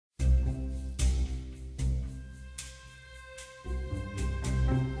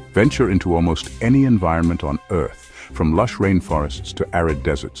Venture into almost any environment on Earth, from lush rainforests to arid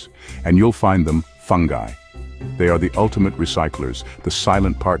deserts, and you'll find them fungi. They are the ultimate recyclers, the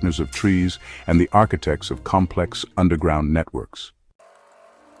silent partners of trees, and the architects of complex underground networks.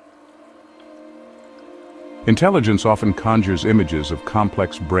 Intelligence often conjures images of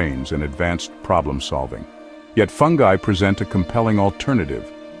complex brains and advanced problem-solving. Yet fungi present a compelling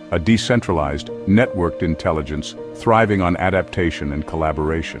alternative, a decentralized, networked intelligence thriving on adaptation and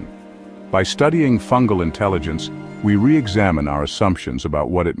collaboration. By studying fungal intelligence, we re-examine our assumptions about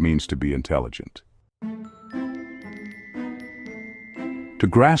what it means to be intelligent. To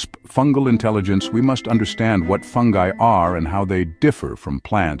grasp fungal intelligence, we must understand what fungi are and how they differ from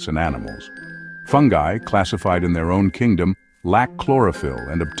plants and animals. Fungi, classified in their own kingdom, lack chlorophyll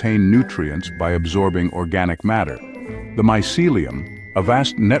and obtain nutrients by absorbing organic matter. The mycelium, a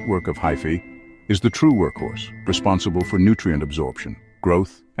vast network of hyphae, is the true workhorse, responsible for nutrient absorption,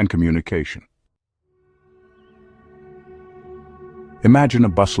 growth, and communication. Imagine a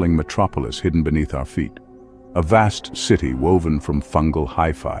bustling metropolis hidden beneath our feet, a vast city woven from fungal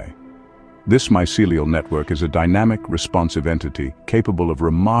hyphae. This mycelial network is a dynamic, responsive entity capable of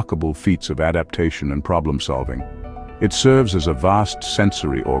remarkable feats of adaptation and problem-solving. It serves as a vast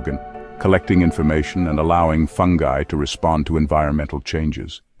sensory organ, collecting information and allowing fungi to respond to environmental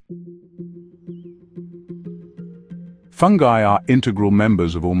changes. Fungi are integral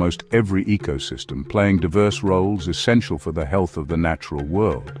members of almost every ecosystem, playing diverse roles essential for the health of the natural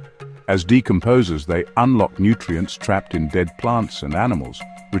world. As decomposers, they unlock nutrients trapped in dead plants and animals,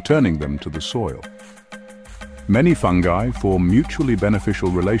 returning them to the soil. Many fungi form mutually beneficial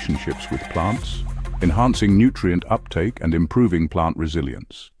relationships with plants, enhancing nutrient uptake and improving plant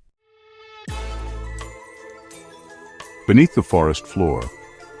resilience. Beneath the forest floor,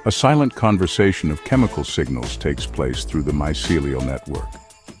 a silent conversation of chemical signals takes place through the mycelial network.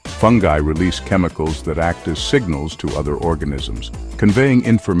 Fungi release chemicals that act as signals to other organisms, conveying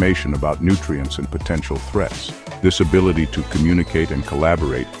information about nutrients and potential threats. This ability to communicate and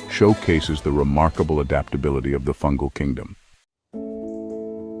collaborate showcases the remarkable adaptability of the fungal kingdom.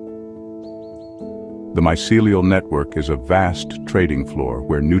 The mycelial network is a vast trading floor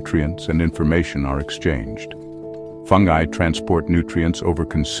where nutrients and information are exchanged. Fungi transport nutrients over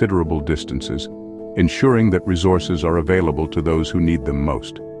considerable distances, ensuring that resources are available to those who need them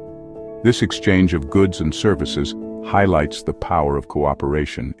most. This exchange of goods and services highlights the power of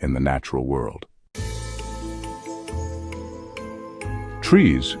cooperation in the natural world.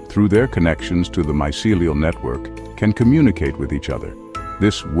 Trees, through their connections to the mycelial network, can communicate with each other.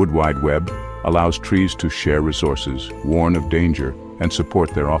 This wood wide web allows trees to share resources, warn of danger, and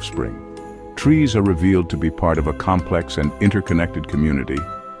support their offspring. Trees are revealed to be part of a complex and interconnected community,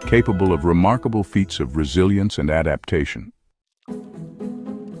 capable of remarkable feats of resilience and adaptation.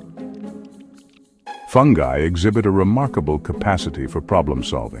 Fungi exhibit a remarkable capacity for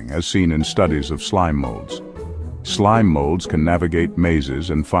problem-solving, as seen in studies of slime molds. Slime molds can navigate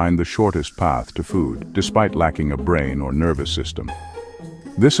mazes and find the shortest path to food, despite lacking a brain or nervous system.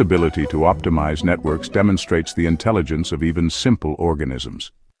 This ability to optimize networks demonstrates the intelligence of even simple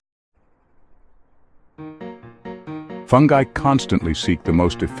organisms. Fungi constantly seek the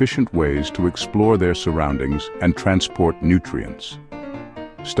most efficient ways to explore their surroundings and transport nutrients.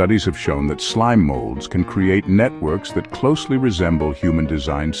 Studies have shown that slime molds can create networks that closely resemble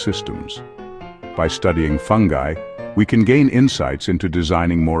human-designed systems. By studying fungi, we can gain insights into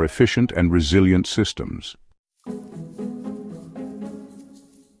designing more efficient and resilient systems.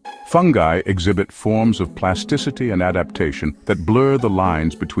 Fungi exhibit forms of plasticity and adaptation that blur the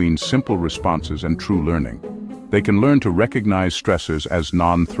lines between simple responses and true learning. They can learn to recognize stressors as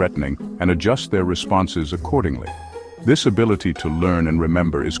non-threatening and adjust their responses accordingly. This ability to learn and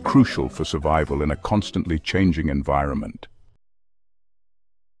remember is crucial for survival in a constantly changing environment.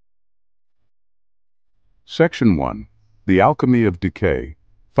 Section 1. The Alchemy of Decay.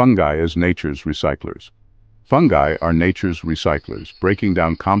 Fungi as nature's recyclers. Fungi are nature's recyclers, breaking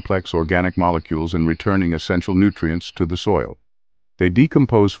down complex organic molecules and returning essential nutrients to the soil. They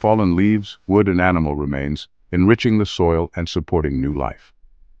decompose fallen leaves, wood, and animal remains, enriching the soil and supporting new life.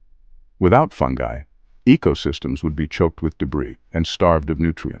 Without fungi, ecosystems would be choked with debris and starved of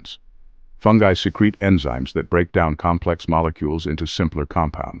nutrients. Fungi secrete enzymes that break down complex molecules into simpler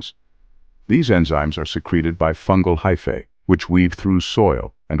compounds. These enzymes are secreted by fungal hyphae, which weave through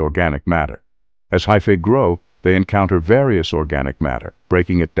soil and organic matter. As hyphae grow, they encounter various organic matter,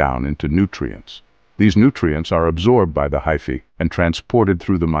 breaking it down into nutrients. These nutrients are absorbed by the hyphae and transported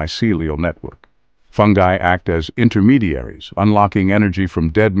through the mycelial network. Fungi act as intermediaries, unlocking energy from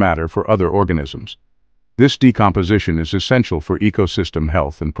dead matter for other organisms. This decomposition is essential for ecosystem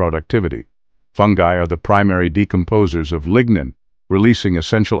health and productivity. Fungi are the primary decomposers of lignin, releasing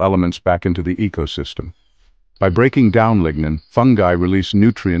essential elements back into the ecosystem. By breaking down lignin, fungi release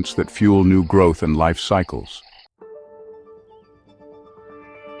nutrients that fuel new growth and life cycles.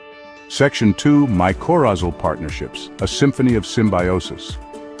 Section 2. Mycorrhizal partnerships, a symphony of symbiosis.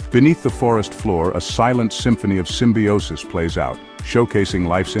 Beneath the forest floor, a silent symphony of symbiosis plays out, showcasing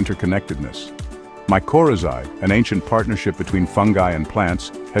life's interconnectedness. Mycorrhizae, an ancient partnership between fungi and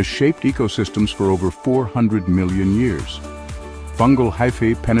plants, has shaped ecosystems for over 400 million years. Fungal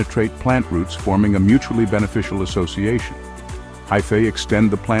hyphae penetrate plant roots, forming a mutually beneficial association. Hyphae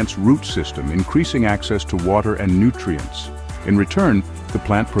extend the plant's root system, increasing access to water and nutrients. In return, the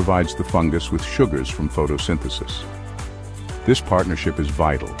plant provides the fungus with sugars from photosynthesis. This partnership is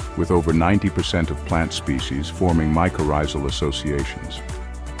vital, with over 90% of plant species forming mycorrhizal associations.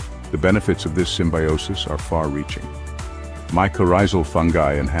 The benefits of this symbiosis are far-reaching. Mycorrhizal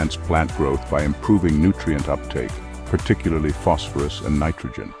fungi enhance plant growth by improving nutrient uptake, particularly phosphorus and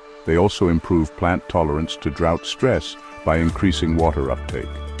nitrogen. They also improve plant tolerance to drought stress by increasing water uptake.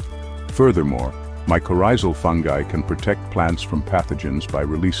 Furthermore, mycorrhizal fungi can protect plants from pathogens by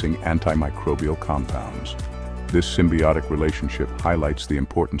releasing antimicrobial compounds. This symbiotic relationship highlights the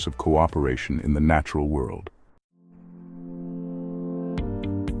importance of cooperation in the natural world.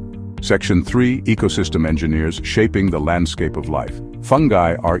 Section 3. Ecosystem engineers shaping the landscape of life.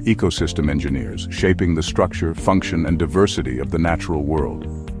 Fungi are ecosystem engineers, shaping the structure, function, and diversity of the natural world.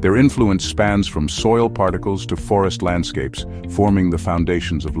 Their influence spans from soil particles to forest landscapes, forming the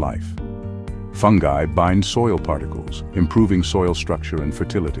foundations of life. Fungi bind soil particles, improving soil structure and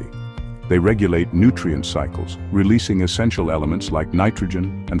fertility. They regulate nutrient cycles, releasing essential elements like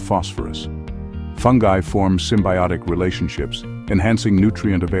nitrogen and phosphorus. Fungi form symbiotic relationships, enhancing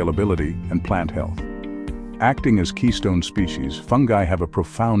nutrient availability and plant health. Acting as keystone species, fungi have a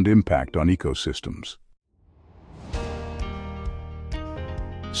profound impact on ecosystems.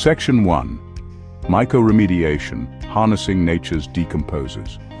 Section 1. Mycoremediation, harnessing nature's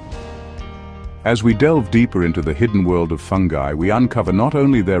decomposers. As we delve deeper into the hidden world of fungi, we uncover not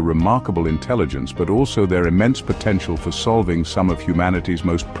only their remarkable intelligence but also their immense potential for solving some of humanity's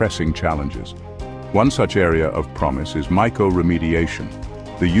most pressing challenges. One such area of promise is mycoremediation,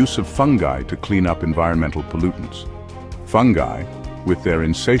 the use of fungi to clean up environmental pollutants. Fungi, with their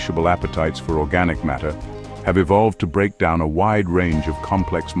insatiable appetites for organic matter, have evolved to break down a wide range of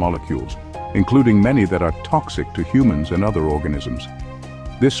complex molecules, including many that are toxic to humans and other organisms.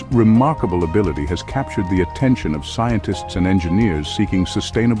 This remarkable ability has captured the attention of scientists and engineers seeking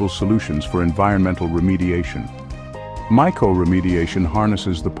sustainable solutions for environmental remediation. Mycoremediation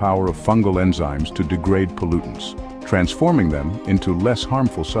harnesses the power of fungal enzymes to degrade pollutants, transforming them into less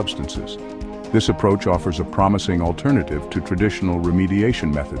harmful substances. This approach offers a promising alternative to traditional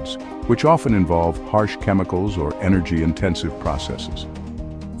remediation methods, which often involve harsh chemicals or energy-intensive processes.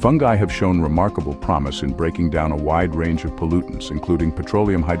 Fungi have shown remarkable promise in breaking down a wide range of pollutants, including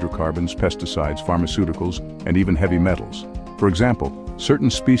petroleum hydrocarbons, pesticides, pharmaceuticals, and even heavy metals. For example,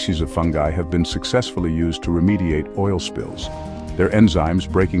 certain species of fungi have been successfully used to remediate oil spills, their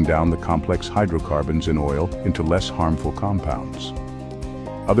enzymes breaking down the complex hydrocarbons in oil into less harmful compounds.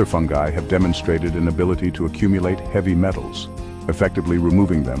 Other fungi have demonstrated an ability to accumulate heavy metals, effectively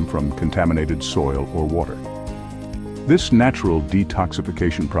removing them from contaminated soil or water. This natural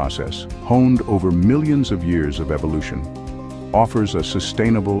detoxification process, honed over millions of years of evolution, offers a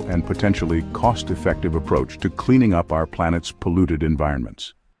sustainable and potentially cost-effective approach to cleaning up our planet's polluted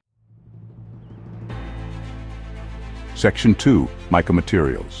environments. Section 2.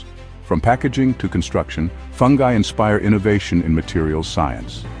 Mycomaterials. From packaging to construction, fungi inspire innovation in materials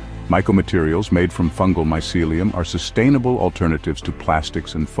science. Mycomaterials made from fungal mycelium are sustainable alternatives to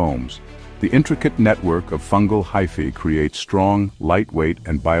plastics and foams. The intricate network of fungal hyphae creates strong, lightweight,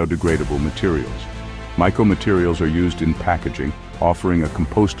 and biodegradable materials. Mycomaterials are used in packaging, offering a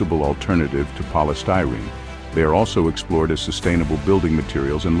compostable alternative to polystyrene. They are also explored as sustainable building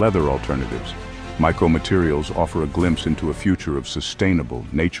materials and leather alternatives. Mycomaterials offer a glimpse into a future of sustainable,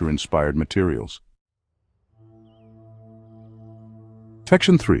 nature-inspired materials.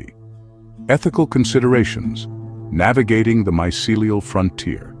 Section 3. Ethical considerations, navigating the mycelial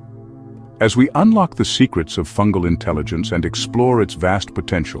frontier. As we unlock the secrets of fungal intelligence and explore its vast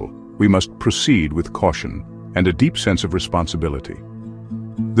potential, we must proceed with caution and a deep sense of responsibility.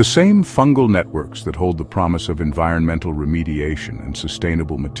 The same fungal networks that hold the promise of environmental remediation and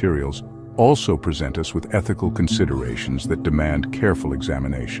sustainable materials also present us with ethical considerations that demand careful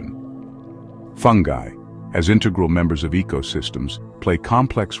examination. Fungi, as integral members of ecosystems, play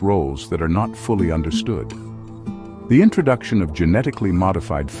complex roles that are not fully understood. The introduction of genetically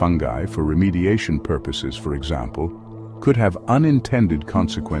modified fungi for remediation purposes, for example, could have unintended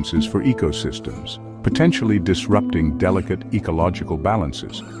consequences for ecosystems, potentially disrupting delicate ecological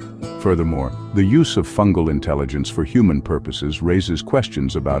balances. Furthermore, the use of fungal intelligence for human purposes raises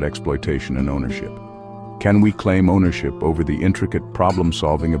questions about exploitation and ownership. Can we claim ownership over the intricate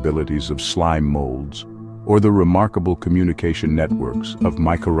problem-solving abilities of slime molds, or the remarkable communication networks of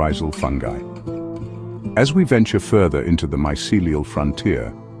mycorrhizal fungi? As we venture further into the mycelial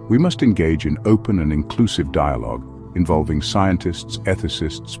frontier, we must engage in open and inclusive dialogue involving scientists,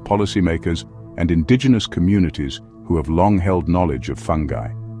 ethicists, policymakers, and indigenous communities who have long held knowledge of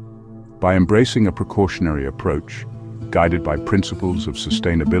fungi. By embracing a precautionary approach, guided by principles of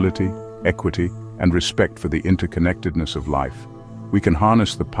sustainability, equity, and respect for the interconnectedness of life, we can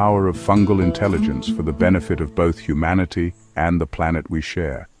harness the power of fungal intelligence for the benefit of both humanity and the planet we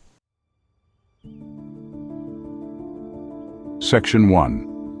share. Section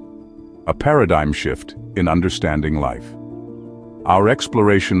 1. A paradigm shift in understanding life. Our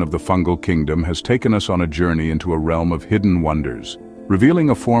exploration of the fungal kingdom has taken us on a journey into a realm of hidden wonders, revealing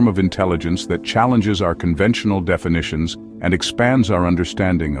a form of intelligence that challenges our conventional definitions and expands our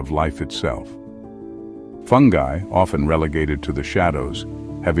understanding of life itself. Fungi, often relegated to the shadows,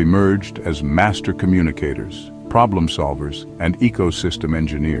 have emerged as master communicators, problem solvers, and ecosystem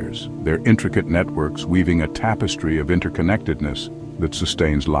engineers, their intricate networks weaving a tapestry of interconnectedness that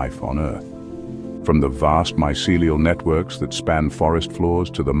sustains life on Earth. From the vast mycelial networks that span forest floors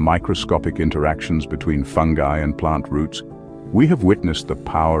to the microscopic interactions between fungi and plant roots, we have witnessed the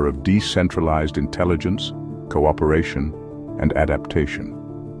power of decentralized intelligence, cooperation, and adaptation.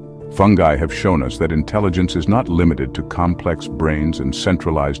 Fungi have shown us that intelligence is not limited to complex brains and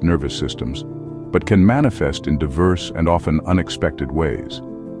centralized nervous systems, but can manifest in diverse and often unexpected ways.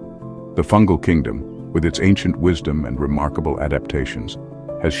 The fungal kingdom, with its ancient wisdom and remarkable adaptations,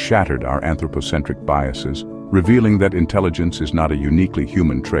 has shattered our anthropocentric biases, revealing that intelligence is not a uniquely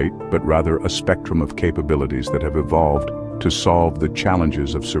human trait, but rather a spectrum of capabilities that have evolved to solve the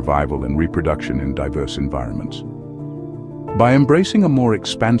challenges of survival and reproduction in diverse environments. By embracing a more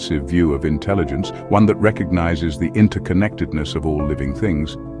expansive view of intelligence, one that recognizes the interconnectedness of all living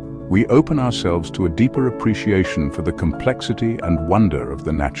things, we open ourselves to a deeper appreciation for the complexity and wonder of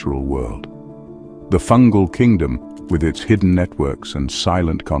the natural world. The fungal kingdom, with its hidden networks and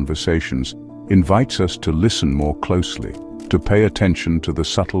silent conversations, invites us to listen more closely, to pay attention to the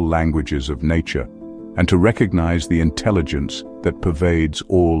subtle languages of nature, and to recognize the intelligence that pervades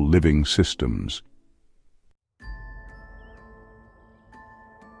all living systems.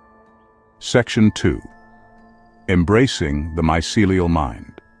 Section 2. Embracing the mycelial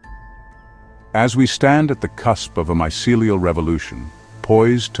mind. As we stand at the cusp of a mycelial revolution,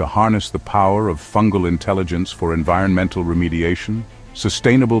 poised to harness the power of fungal intelligence for environmental remediation,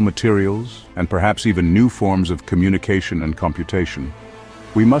 sustainable materials, and perhaps even new forms of communication and computation,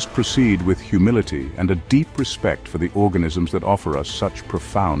 we must proceed with humility and a deep respect for the organisms that offer us such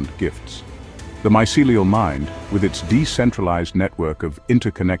profound gifts. The mycelial mind, with its decentralized network of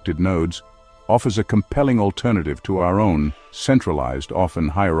interconnected nodes, offers a compelling alternative to our own centralized, often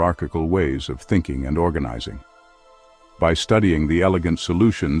hierarchical ways of thinking and organizing. By studying the elegant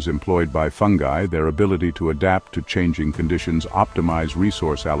solutions employed by fungi, their ability to adapt to changing conditions, optimize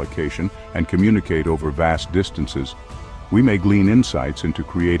resource allocation, and communicate over vast distances, we may glean insights into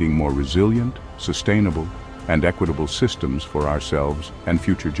creating more resilient, sustainable, and equitable systems for ourselves and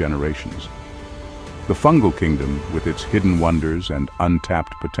future generations. The fungal kingdom, with its hidden wonders and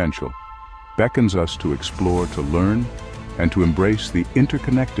untapped potential, beckons us to explore, to learn, and to embrace the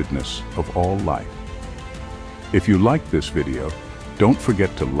interconnectedness of all life. If you liked this video, don't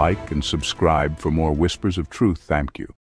forget to like and subscribe for more whispers of truth. Thank you.